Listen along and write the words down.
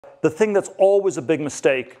the thing that's always a big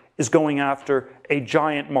mistake is going after a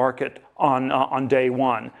giant market on day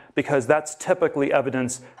one, because that's typically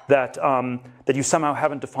evidence that, that you somehow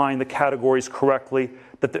haven't defined the categories correctly,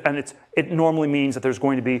 it normally means that there's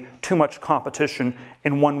going to be too much competition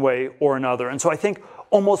in one way or another. And so I think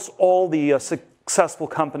almost all the successful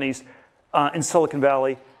companies in Silicon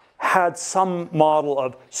Valley had some model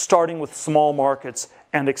of starting with small markets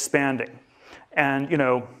and expanding. And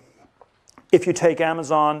if you take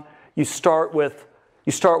Amazon, you start with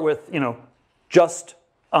just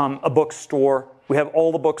a bookstore. We have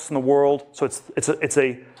all the books in the world, so it's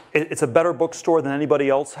a better bookstore than anybody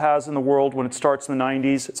else has in the world when it starts in the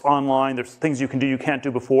 90s. It's online. There's things you can do you can't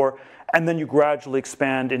do before, and then you gradually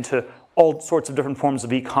expand into all sorts of different forms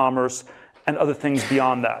of e-commerce and other things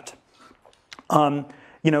beyond that.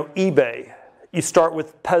 eBay. You start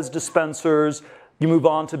with Pez dispensers. You move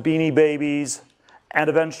on to Beanie Babies, and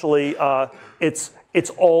eventually it's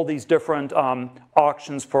all these different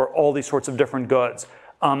auctions for all these sorts of different goods.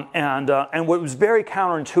 And what's very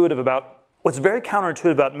counterintuitive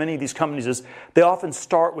about many of these companies is they often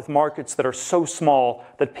start with markets that are so small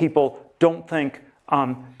that people don't think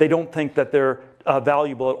that they're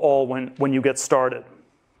valuable at all when you get started.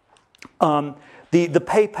 The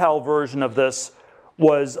PayPal version of this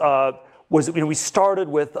was we started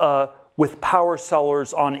with power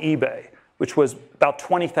sellers on eBay, which was about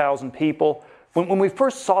 20,000 people. When we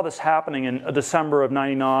first saw this happening in December of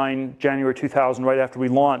 '99, January 2000, right after we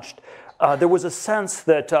launched, there was a sense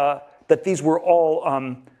that these were all,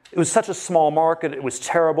 it was such a small market, it was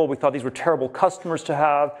terrible, we thought these were terrible customers to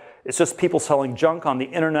have, it's just people selling junk on the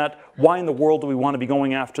internet, why in the world do we want to be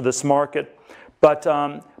going after this market? But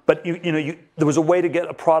there was a way to get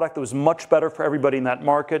a product that was much better for everybody in that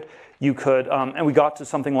market. You could, and we got to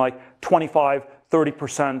something like 25,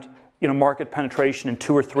 30% market penetration in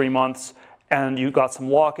 2 or 3 months, and you got some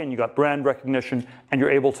lock-in, you got brand recognition, and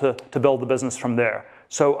you're able to build the business from there.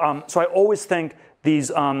 So I always think these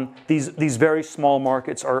very small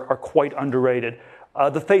markets are quite underrated.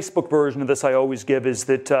 The Facebook version of this I always give is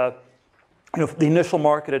that the initial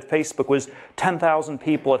market at Facebook was 10,000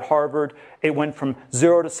 people at Harvard. It went from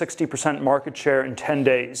 0 to 60% market share in 10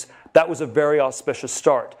 days. That was a very auspicious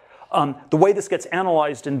start. The way this gets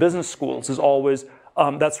analyzed in business schools is always,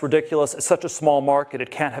 that's ridiculous. It's such a small market,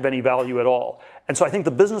 it can't have any value at all. And so I think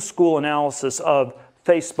the business school analysis of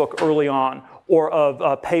Facebook early on, or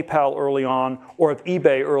of PayPal early on, or of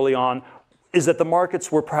eBay early on, is that the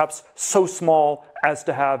markets were perhaps so small as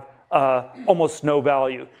to have almost no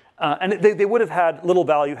value. And they would have had little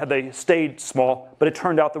value had they stayed small, but it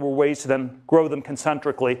turned out there were ways to then grow them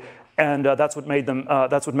concentrically, and that's what made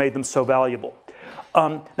them so valuable.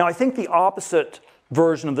 Now I think the opposite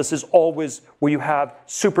version of this is always where you have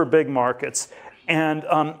super big markets, and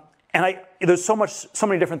there's so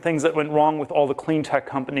many different things that went wrong with all the clean tech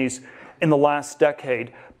companies in the last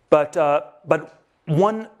decade, but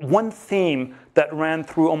one theme that ran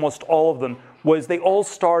through almost all of them was they all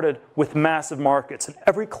started with massive markets. And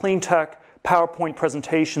every clean tech PowerPoint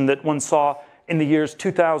presentation that one saw in the years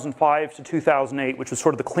 2005 to 2008, which was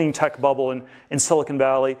sort of the clean tech bubble in Silicon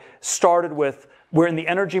Valley, started with, we're in the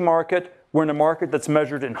energy market, we're in a market that's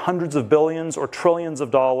measured in hundreds of billions or trillions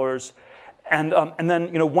of dollars. And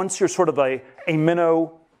then once you're sort of a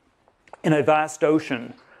minnow in a vast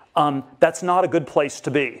ocean, that's not a good place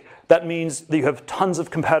to be. That means that you have tons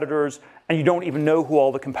of competitors and you don't even know who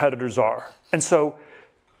all the competitors are. And so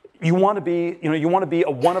you want to be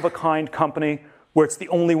a one-of-a-kind company where it's the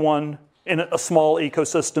only one in a small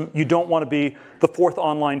ecosystem. You don't want to be the 4th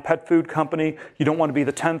online pet food company. You don't want to be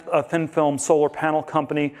the 10th thin film solar panel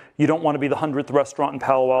company. You don't want to be the 100th restaurant in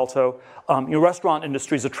Palo Alto. Restaurant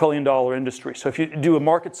industry is $1 trillion industry. So if you do a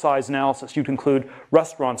market size analysis, you conclude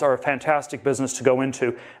restaurants are a fantastic business to go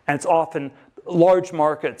into. And it's often large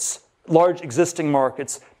markets, large existing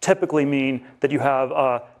markets typically mean that you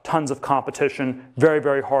have tons of competition, very,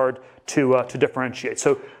 very hard to differentiate.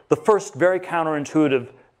 So the first very counterintuitive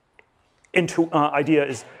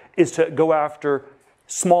idea is to go after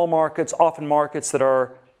small markets, often markets that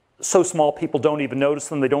are so small people don't even notice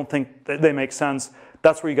them, they don't think that they make sense.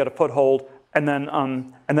 That's where you get a foothold, and then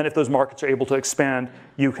if those markets are able to expand,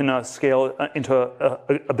 you can scale into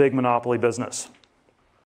a big monopoly business.